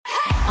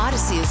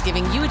Odyssey is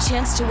giving you a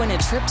chance to win a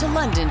trip to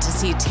London to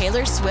see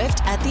Taylor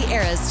Swift at the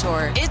Eras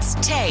Tour. It's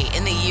Tay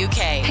in the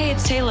UK. Hey,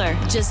 it's Taylor.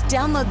 Just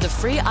download the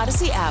free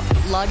Odyssey app,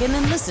 log in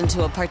and listen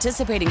to a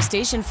participating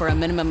station for a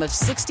minimum of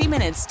 60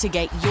 minutes to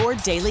get your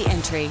daily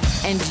entry.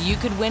 And you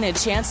could win a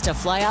chance to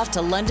fly off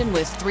to London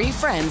with 3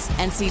 friends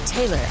and see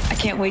Taylor. I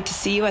can't wait to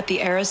see you at the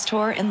Eras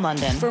Tour in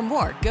London. For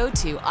more, go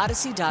to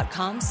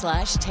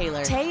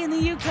odyssey.com/Taylor. Tay in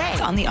the UK.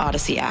 It's on the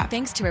Odyssey app.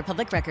 Thanks to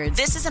Republic Records.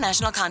 This is a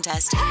national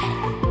contest.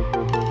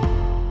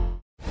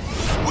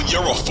 When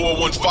you're a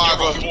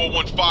 415er,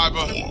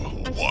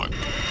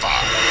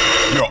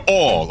 you're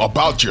all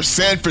about your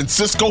San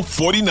Francisco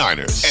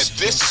 49ers. And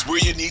this is where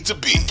you need to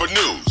be for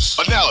news,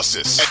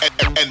 analysis,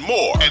 and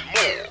more.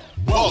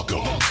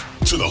 Welcome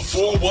to the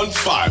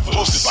 415,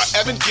 hosted by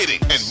Evan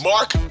Gidding and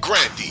Mark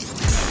Grandy.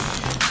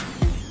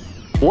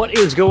 What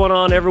is going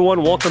on,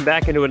 everyone? Welcome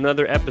back into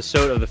another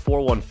episode of the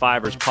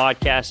 415ers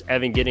podcast.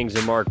 Evan Giddings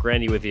and Mark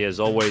Grandy with you as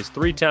always,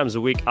 3 times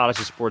a week,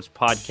 Odyssey Sports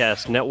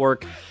Podcast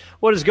Network.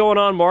 What is going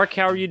on, Mark?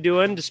 How are you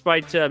doing,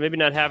 despite maybe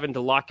not having to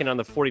lock in on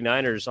the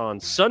 49ers on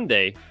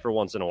Sunday for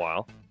once in a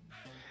while?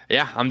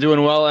 Yeah, I'm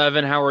doing well,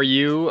 Evan. How are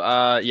you?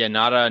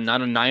 Not a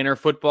Niner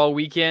football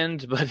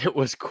weekend, but it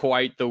was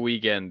quite the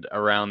weekend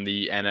around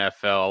the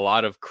NFL. A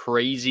lot of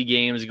crazy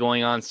games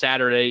going on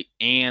Saturday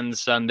and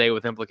Sunday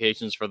with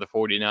implications for the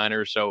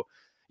 49ers. So,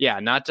 yeah,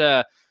 not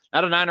a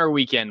Niner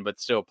weekend, but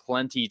still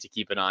plenty to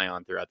keep an eye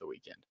on throughout the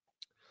weekend.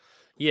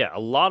 Yeah, a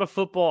lot of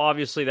football,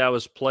 obviously, that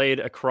was played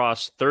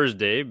across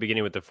Thursday,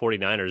 beginning with the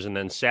 49ers, and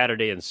then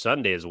Saturday and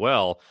Sunday as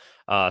well.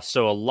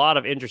 So a lot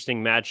of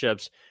interesting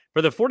matchups.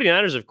 For the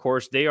 49ers, of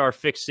course, they are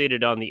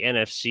fixated on the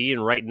NFC,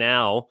 and right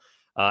now,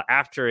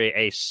 after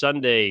a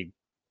Sunday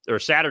or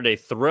Saturday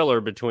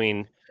thriller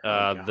between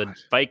the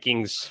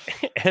Vikings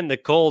and the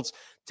Colts,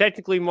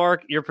 technically,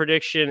 Mark, your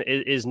prediction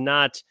is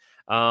not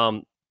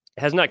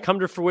has not come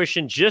to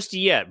fruition just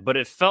yet, but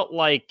it felt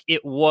like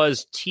it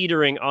was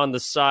teetering on the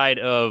side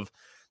of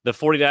the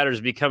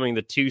 49ers becoming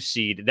the 2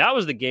 seed. That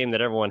was the game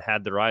that everyone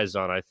had their eyes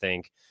on, I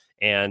think.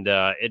 And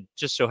it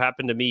just so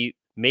happened to be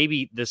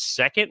maybe the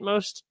second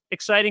most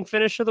exciting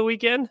finish of the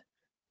weekend.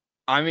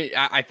 I mean,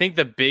 I think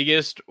the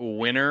biggest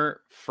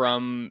winner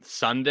from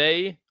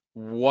Sunday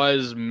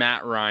was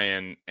Matt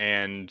Ryan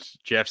and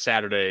Jeff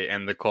Saturday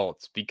and the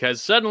Colts,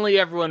 because suddenly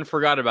everyone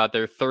forgot about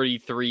their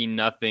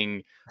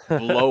 33-0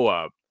 blow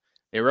up.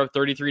 They were up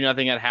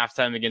 33-0 at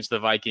halftime against the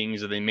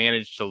Vikings, and they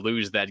managed to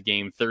lose that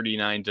game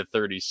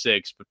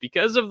 39-36. But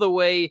because of the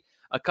way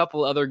a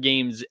couple other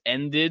games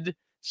ended,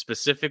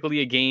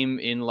 specifically a game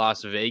in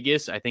Las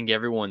Vegas, I think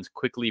everyone's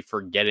quickly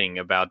forgetting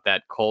about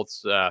that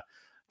Colts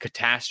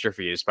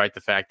catastrophe, despite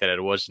the fact that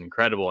it was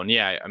incredible. And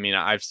yeah, I mean,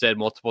 I've said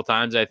multiple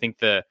times, I think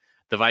the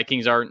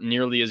Vikings aren't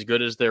nearly as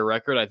good as their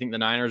record. I think the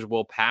Niners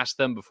will pass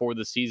them before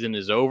the season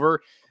is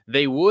over.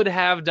 They would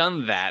have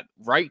done that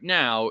right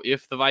now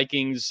if the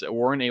Vikings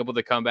weren't able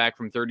to come back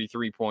from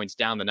 33 points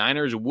down. The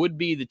Niners would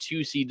be the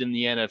 2 seed in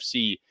the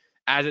NFC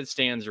as it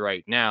stands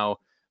right now,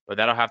 but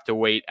that'll have to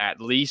wait at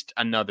least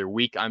another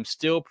week. I'm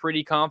still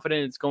pretty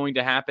confident it's going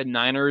to happen.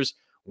 Niners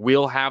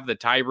will have the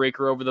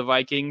tiebreaker over the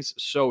Vikings.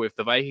 So if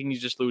the Vikings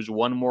just lose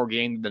one more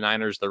game than the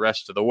Niners the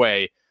rest of the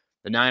way,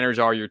 the Niners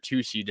are your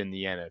 2 seed in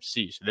the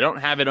NFC. So they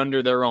don't have it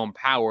under their own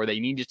power. They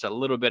need just a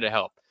little bit of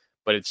help,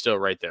 but it's still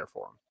right there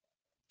for them.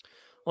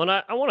 Well,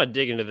 and I want to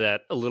dig into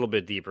that a little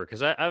bit deeper,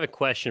 because I have a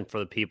question for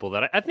the people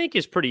that I think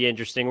is pretty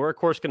interesting. We're, of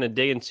course, going to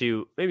dig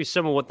into maybe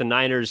some of what the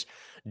Niners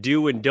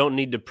do and don't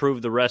need to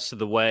prove the rest of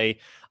the way.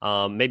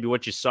 Maybe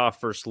what you saw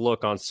first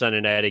look on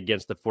Sunday night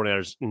against the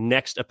 49ers'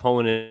 next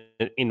opponent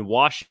in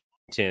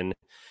Washington.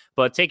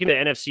 But taking the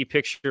NFC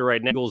picture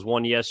right now, Eagles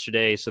won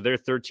yesterday, so they're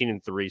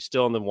 13-3,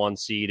 still in the 1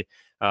 seed,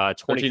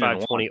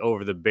 25-20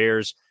 over the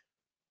Bears.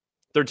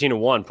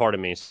 13-1,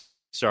 pardon me.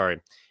 Sorry.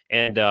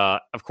 And,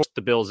 of course,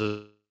 the Bills,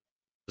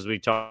 as we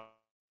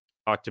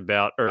talked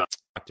about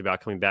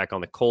coming back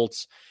on the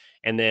Colts.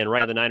 And then right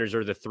now the Niners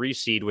are the 3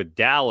 seed with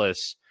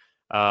Dallas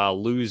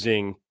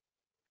losing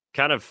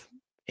kind of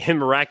in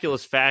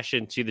miraculous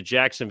fashion to the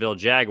Jacksonville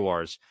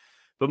Jaguars.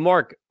 But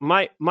Mark,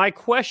 my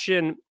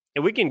question,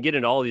 and we can get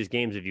into all these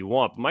games if you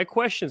want, but my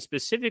question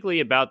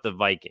specifically about the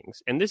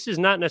Vikings, and this is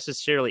not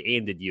necessarily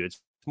aimed at you, it's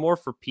more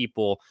for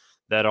people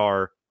that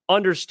are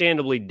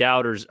understandably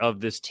doubters of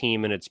this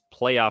team and its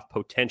playoff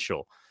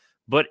potential.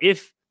 But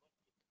if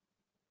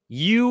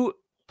you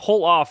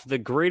pull off the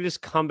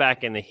greatest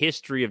comeback in the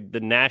history of the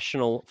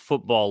National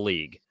Football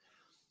League,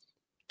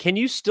 can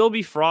you still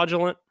be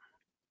fraudulent?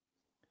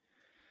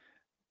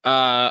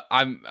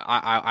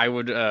 I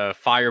would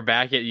fire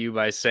back at you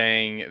by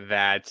saying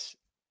that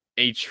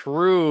a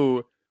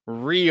true,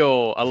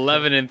 real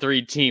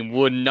 11-3 team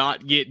would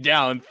not get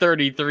down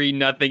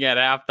 33-0 at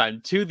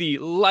halftime to the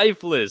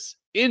lifeless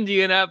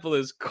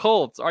Indianapolis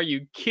Colts. Are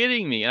you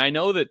kidding me? And I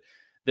know that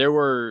there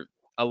were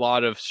a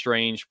lot of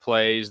strange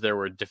plays. There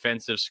were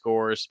defensive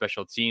scores,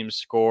 special teams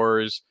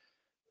scores.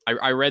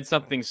 I read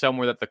something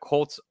somewhere that the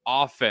Colts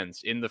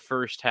offense in the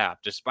first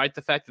half, despite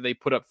the fact that they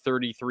put up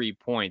 33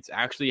 points,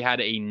 actually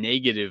had a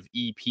negative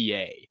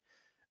EPA.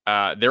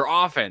 Their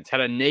offense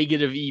had a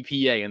negative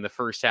EPA in the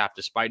first half,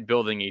 despite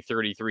building a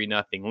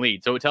 33-0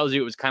 lead. So it tells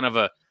you it was kind of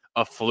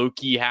a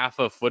fluky half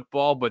of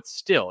football. But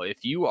still,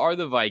 if you are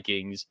the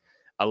Vikings,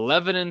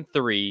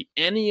 11-3,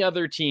 any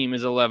other team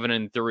is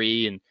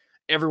 11-3, and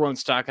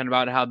everyone's talking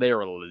about how they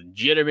are a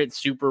legitimate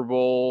Super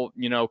Bowl,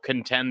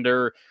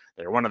 contender.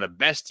 They're one of the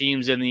best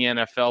teams in the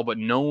NFL, but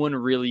no one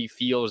really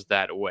feels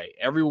that way.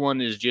 Everyone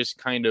is just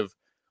kind of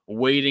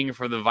waiting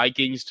for the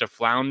Vikings to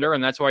flounder,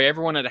 and that's why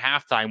everyone at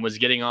halftime was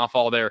getting off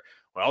all their,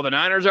 well, the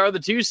Niners are the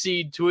 2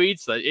 seed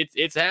tweets.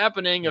 It's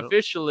happening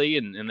officially,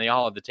 and they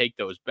all had to take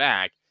those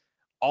back.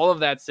 All of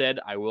that said,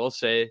 I will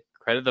say,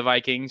 credit the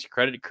Vikings,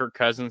 credit Kirk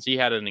Cousins. He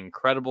had an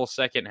incredible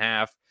second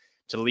half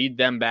to lead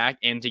them back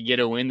and to get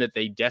a win that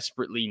they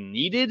desperately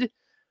needed.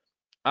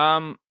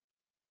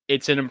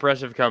 It's an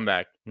impressive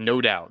comeback,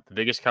 no doubt. The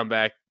biggest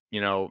comeback,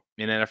 in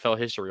NFL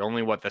history.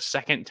 Only the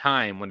second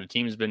time when a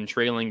team's been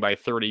trailing by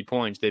 30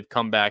 points, they've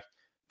come back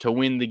to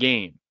win the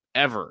game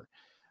ever.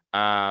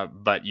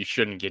 But you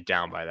shouldn't get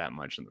down by that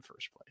much in the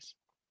first place.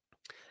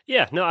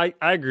 Yeah, no, I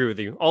agree with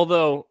you.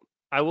 Although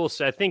I will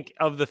say, I think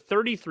of the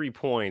 33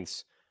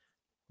 points,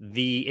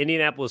 the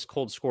Indianapolis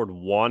Colts scored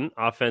 1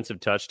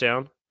 offensive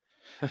touchdown.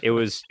 It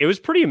was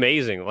pretty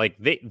amazing. Like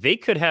they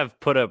could have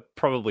put up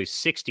probably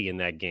 60 in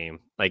that game.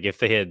 Like if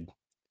they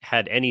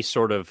had any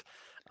sort of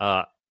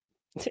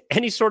offense,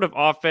 any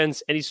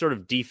sort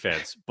of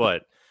defense.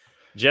 But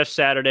Jeff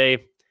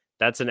Saturday,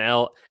 that's an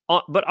L.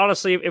 But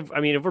honestly, if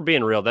we're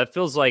being real, that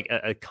feels like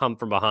a come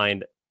from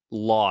behind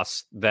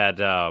loss that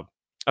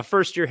a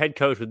first year head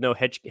coach with no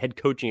head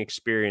coaching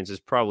experience is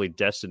probably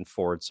destined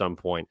for at some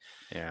point.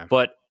 Yeah.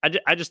 But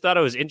I just thought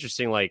it was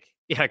interesting. Like,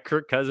 yeah,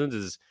 Kirk Cousins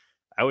is.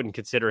 I wouldn't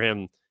consider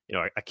him,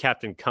 a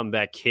captain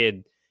comeback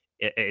kid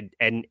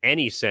in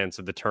any sense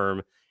of the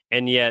term.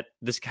 And yet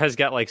this guy's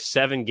got like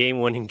 7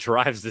 game-winning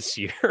drives this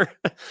year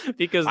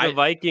because the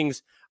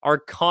Vikings are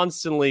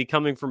constantly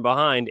coming from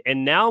behind.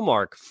 And now,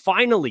 Mark,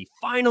 finally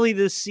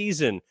this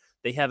season,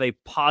 they have a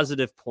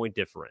positive point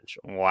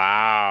differential.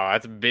 Wow,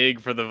 that's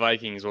big for the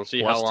Vikings. We'll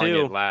see how long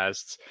it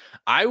lasts.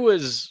 I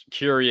was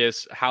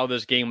curious how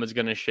this game was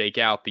going to shake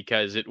out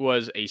because it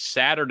was a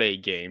Saturday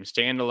game,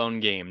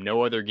 standalone game,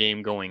 no other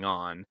game going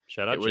on.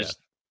 Shout out, Jeff.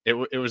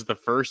 It was the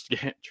first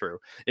game. True,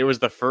 it was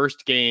the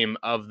first game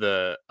of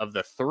the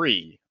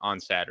 3 on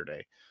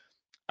Saturday.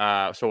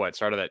 So what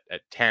started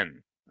at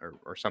 10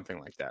 or something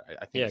like that.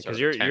 I think. Yeah, because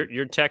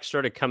your text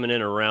started coming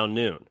in around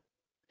noon.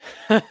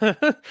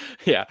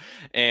 Yeah,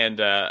 and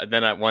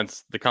then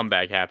once the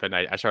comeback happened,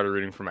 I started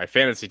rooting for my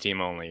fantasy team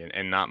only,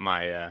 and not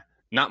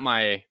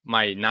my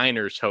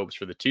Niners hopes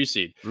for the 2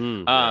 seed.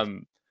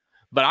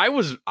 But I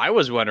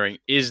was wondering,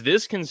 is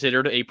this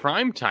considered a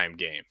primetime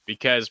game?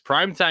 Because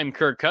primetime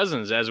Kirk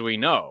Cousins, as we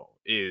know,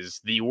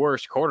 is the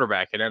worst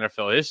quarterback in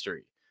NFL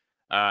history,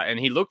 and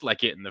he looked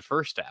like it in the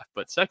first half,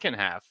 but second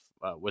half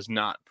was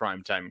not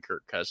primetime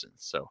Kirk Cousins.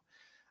 So.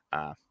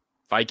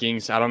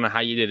 Vikings, I don't know how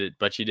you did it,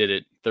 but you did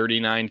it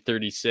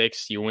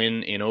 39-36. You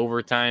win in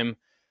overtime.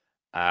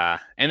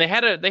 And they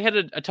had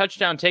a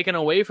touchdown taken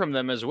away from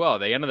them as well.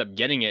 They ended up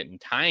getting it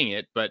and tying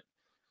it. But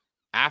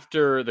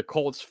after the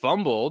Colts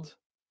fumbled,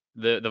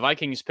 the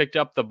Vikings picked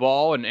up the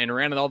ball and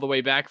ran it all the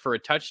way back for a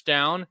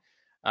touchdown.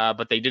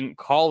 But they didn't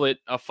call it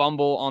a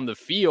fumble on the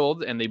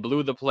field, and they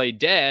blew the play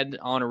dead.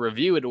 On a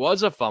review, it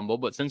was a fumble.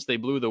 But since they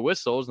blew the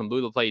whistles and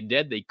blew the play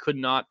dead, they could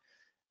not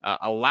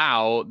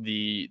allow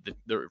the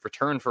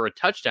return for a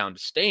touchdown to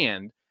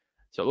stand.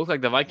 So it looked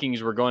like the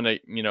Vikings were going to,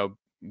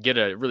 get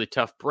a really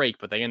tough break,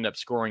 but they end up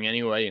scoring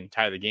anyway and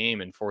tie the game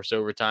and force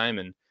overtime,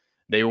 and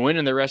they win,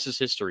 and the rest is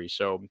history.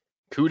 So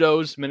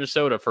kudos,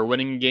 Minnesota, for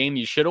winning a game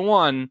you should have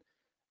won.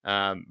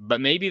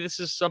 But maybe this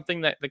is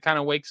something that kind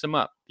of wakes them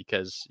up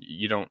because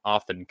you don't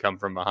often come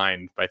from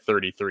behind by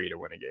 33 to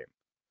win a game.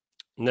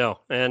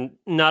 No, and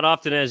not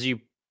often, as you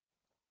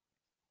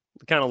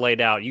kind of laid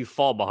out, you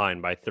fall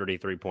behind by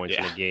 33 points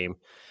in a game.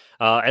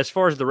 As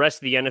far as the rest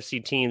of the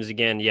NFC teams,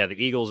 again, the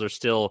Eagles are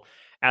still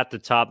at the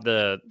top.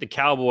 The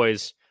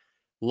Cowboys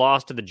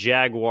lost to the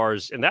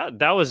Jaguars, and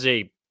that was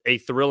a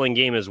thrilling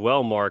game as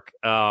well, Mark.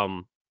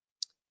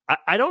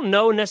 I don't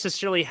know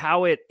necessarily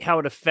how it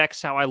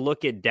affects how I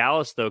look at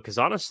Dallas, though, because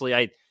honestly,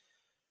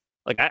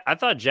 I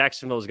thought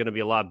Jacksonville was going to be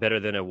a lot better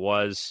than it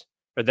was,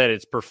 or that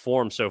it's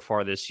performed so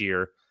far this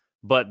year.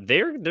 But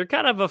they're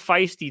kind of a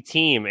feisty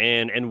team,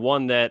 and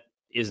one that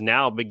is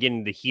now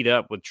beginning to heat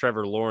up with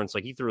Trevor Lawrence.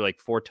 Like, he threw like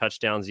 4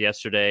 touchdowns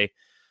yesterday.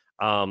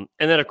 And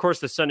then, of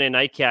course, the Sunday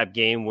nightcap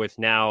game with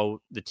now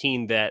the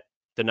team that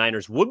the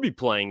Niners would be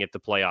playing if the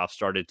playoffs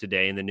started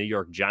today, and the New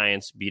York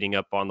Giants beating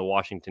up on the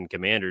Washington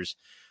Commanders.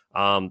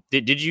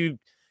 Did you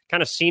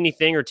kind of see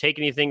anything or take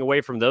anything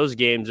away from those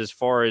games as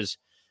far as,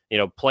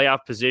 playoff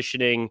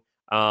positioning,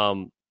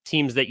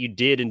 teams that you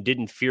did and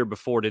didn't fear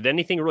before? Did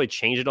anything really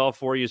change at all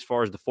for you as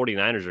far as the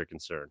 49ers are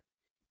concerned?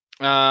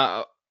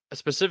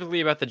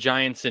 Specifically about the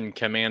Giants and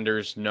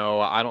Commanders, no,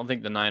 I don't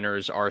think the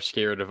Niners are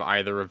scared of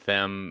either of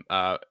them,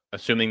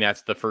 assuming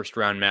that's the first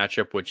round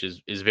matchup, which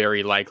is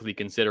very likely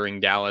considering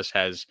Dallas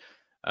has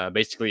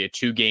basically a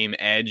 2-game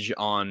edge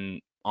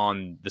on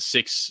on the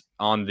six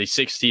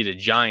seeded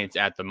Giants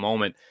at the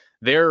moment.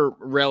 They're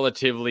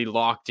relatively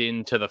locked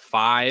into the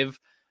 5,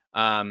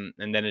 and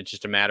then it's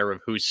just a matter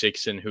of who's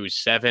 6 and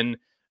who's 7.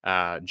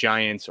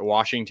 Giants,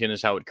 Washington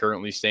is how it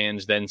currently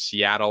stands. Then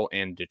Seattle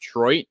and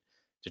Detroit.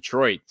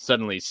 Detroit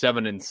suddenly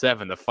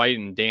 7-7. The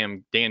fighting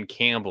damn Dan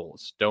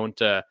Campbells. Don't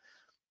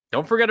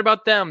forget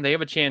about them. They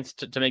have a chance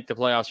to make the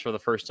playoffs for the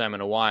first time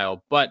in a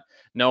while. But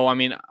no, I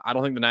mean, I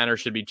don't think the Niners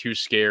should be too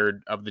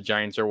scared of the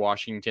Giants or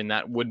Washington.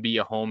 That would be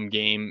a home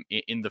game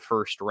in the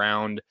first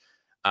round.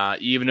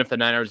 Even if the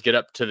Niners get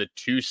up to the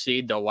 2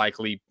 seed, they'll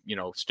likely,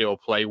 still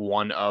play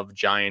one of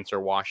Giants or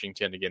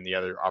Washington. Again, the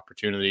other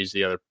opportunities,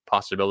 the other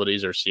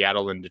possibilities are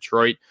Seattle and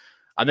Detroit.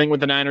 I think with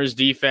the Niners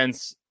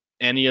defense,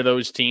 any of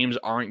those teams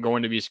aren't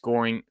going to be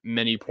scoring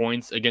many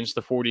points against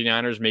the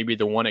 49ers. Maybe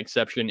the one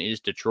exception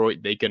is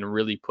Detroit. They can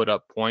really put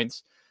up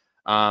points.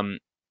 And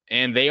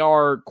they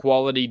are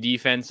quality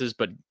defenses,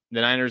 but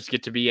the Niners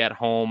get to be at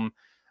home,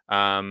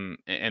 and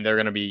they're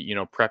going to be,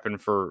 prepping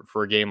for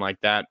a game like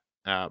that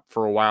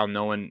for a while,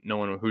 knowing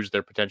who's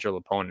their potential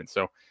opponent.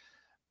 So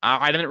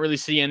I didn't really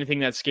see anything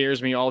that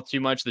scares me all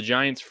too much. The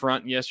Giants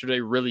front yesterday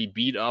really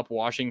beat up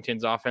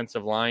Washington's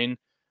offensive line.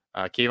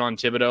 Kayvon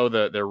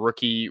Thibodeau, the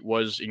rookie,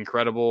 was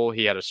incredible.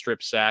 He had a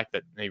strip sack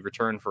that he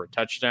returned for a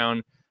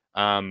touchdown.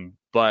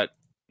 But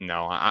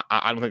no,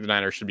 I don't think the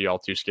Niners should be all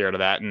too scared of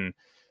that. And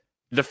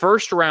the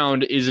first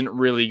round isn't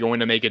really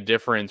going to make a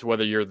difference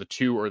whether you're the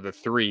 2 or the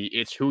 3.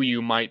 It's who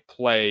you might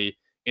play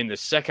in the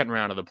second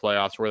round of the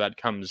playoffs where that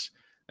comes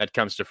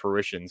to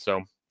fruition.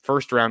 So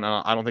first round,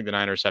 I don't think the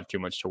Niners have too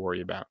much to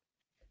worry about.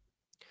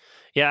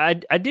 Yeah,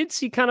 I did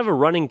see kind of a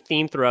running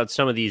theme throughout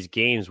some of these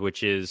games,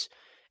 which is,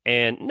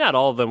 and not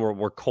all of them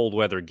were cold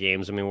weather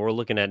games. I mean, we're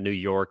looking at New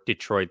York,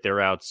 Detroit, they're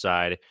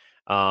outside.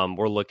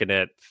 We're looking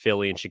at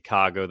Philly and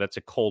Chicago. That's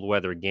a cold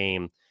weather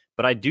game.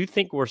 But I do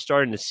think we're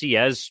starting to see,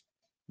 as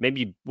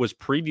maybe was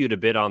previewed a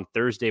bit on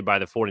Thursday by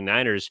the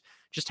 49ers,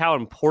 just how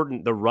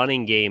important the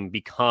running game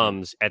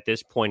becomes at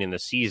this point in the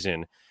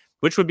season,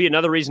 which would be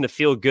another reason to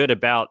feel good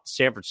about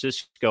San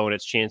Francisco and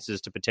its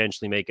chances to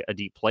potentially make a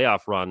deep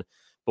playoff run.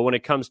 But when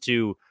it comes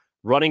to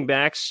running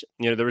backs,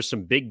 there were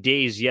some big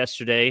days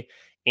yesterday.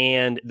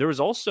 And there was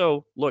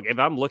also, look, if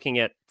I'm looking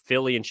at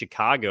Philly and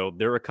Chicago,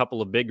 there are a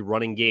couple of big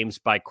running games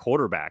by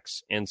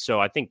quarterbacks. And so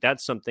I think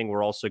that's something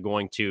we're also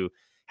going to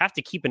have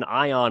to keep an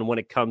eye on when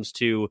it comes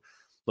to,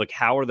 look,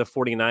 how are the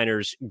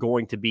 49ers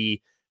going to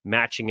be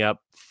matching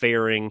up,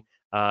 faring,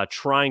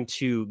 trying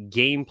to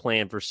game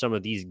plan for some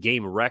of these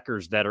game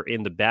wreckers that are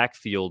in the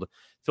backfield.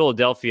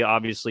 Philadelphia,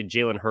 obviously,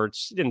 Jalen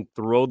Hurts didn't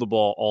throw the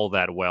ball all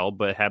that well,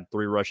 but had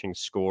 3 rushing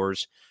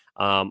scores.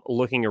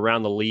 Looking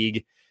around the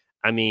league,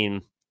 I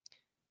mean,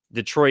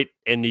 Detroit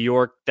and New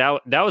York,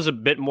 that was a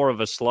bit more of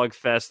a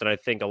slugfest than I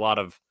think a lot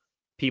of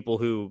people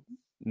who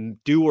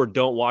do or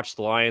don't watch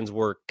the Lions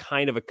were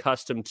kind of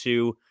accustomed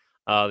to.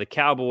 The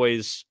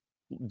Cowboys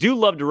do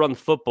love to run the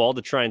football,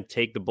 to try and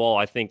take the ball,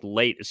 I think,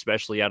 late,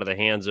 especially out of the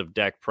hands of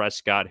Dak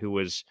Prescott, who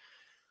was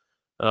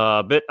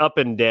a bit up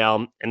and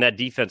down. And that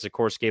defense, of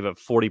course, gave up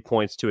 40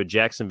 points to a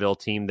Jacksonville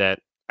team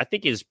that I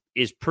think is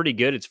pretty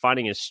good. It's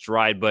finding its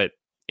stride, but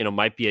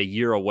might be a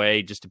year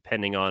away, just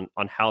depending on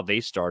how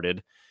they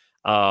started.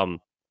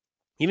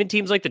 Even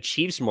teams like the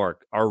Chiefs,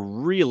 Mark, are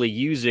really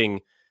using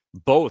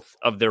both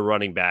of their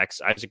running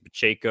backs, Isaac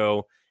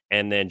Pacheco,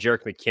 and then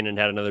Jerick McKinnon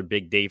had another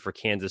big day for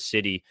Kansas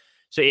City.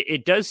 So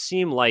it does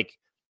seem like,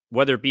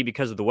 whether it be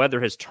because of the weather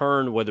has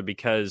turned, whether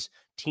because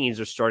teams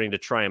are starting to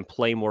try and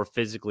play more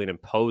physically and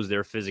impose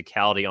their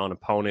physicality on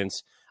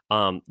opponents,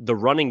 the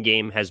running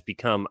game has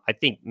become, I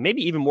think,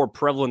 maybe even more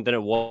prevalent than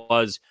it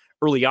was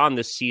early on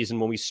this season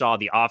when we saw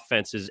the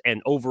offenses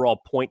and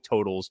overall point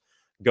totals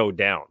go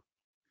down.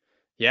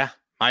 Yeah,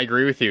 I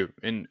agree with you.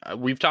 And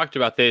we've talked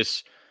about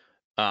this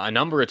a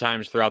number of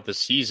times throughout the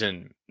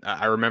season.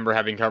 I remember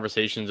having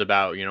conversations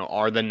about,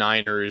 are the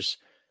Niners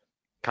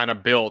kind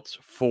of built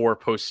for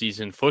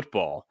postseason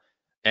football?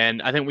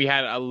 And I think we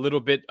had a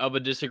little bit of a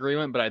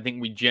disagreement, but I think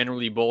we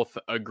generally both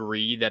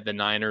agree that the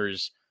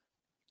Niners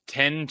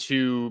tend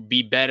to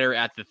be better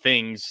at the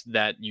things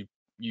that you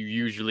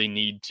usually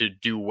need to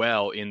do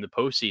well in the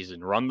postseason: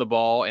 run the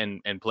ball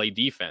and play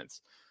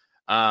defense.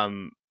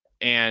 And,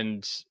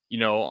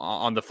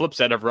 on the flip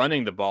side of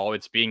running the ball,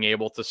 it's being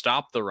able to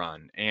stop the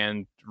run.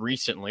 And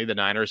recently, the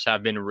Niners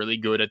have been really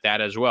good at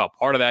that as well.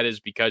 Part of that is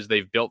because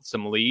they've built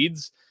some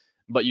leads.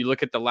 But you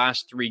look at the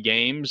last 3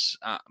 games,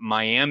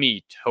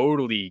 Miami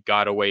totally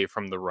got away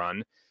from the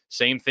run.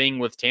 Same thing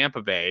with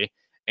Tampa Bay.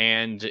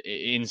 And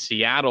in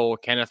Seattle,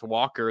 Kenneth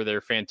Walker,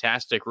 their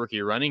fantastic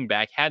rookie running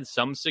back, had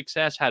some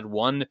success, had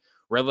one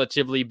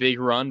relatively big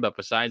run, but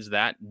besides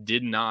that,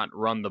 did not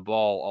run the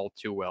ball all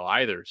too well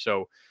either.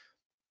 So,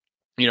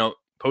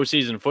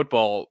 postseason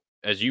football,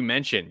 as you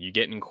mentioned, you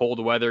get in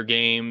cold weather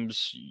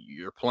games,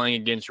 you're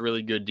playing against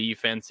really good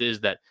defenses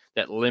that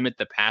limit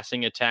the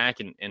passing attack.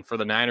 And for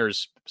the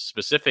Niners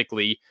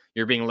specifically,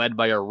 you're being led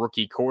by a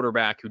rookie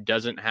quarterback who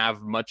doesn't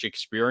have much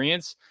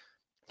experience.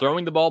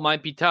 throwing the ball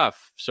might be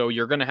tough. So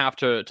you're going to have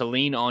to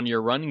lean on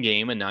your run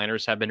game, and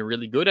Niners have been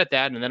really good at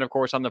that. And then, of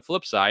course, on the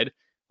flip side,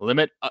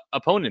 limit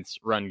opponents'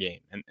 run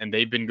game. And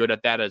they've been good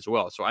at that as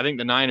well. So I think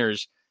the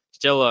Niners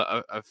still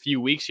a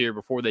few weeks here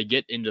before they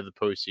get into the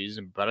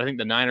postseason. But I think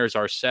the Niners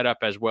are set up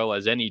as well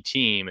as any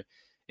team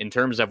in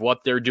terms of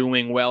what they're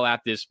doing well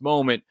at this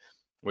moment,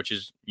 which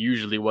is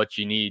usually what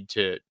you need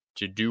to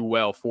do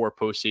well for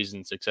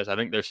postseason success. I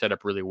think they're set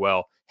up really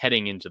well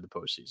heading into the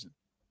postseason.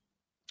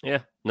 Yeah,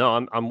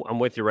 no, I'm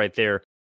with you right there.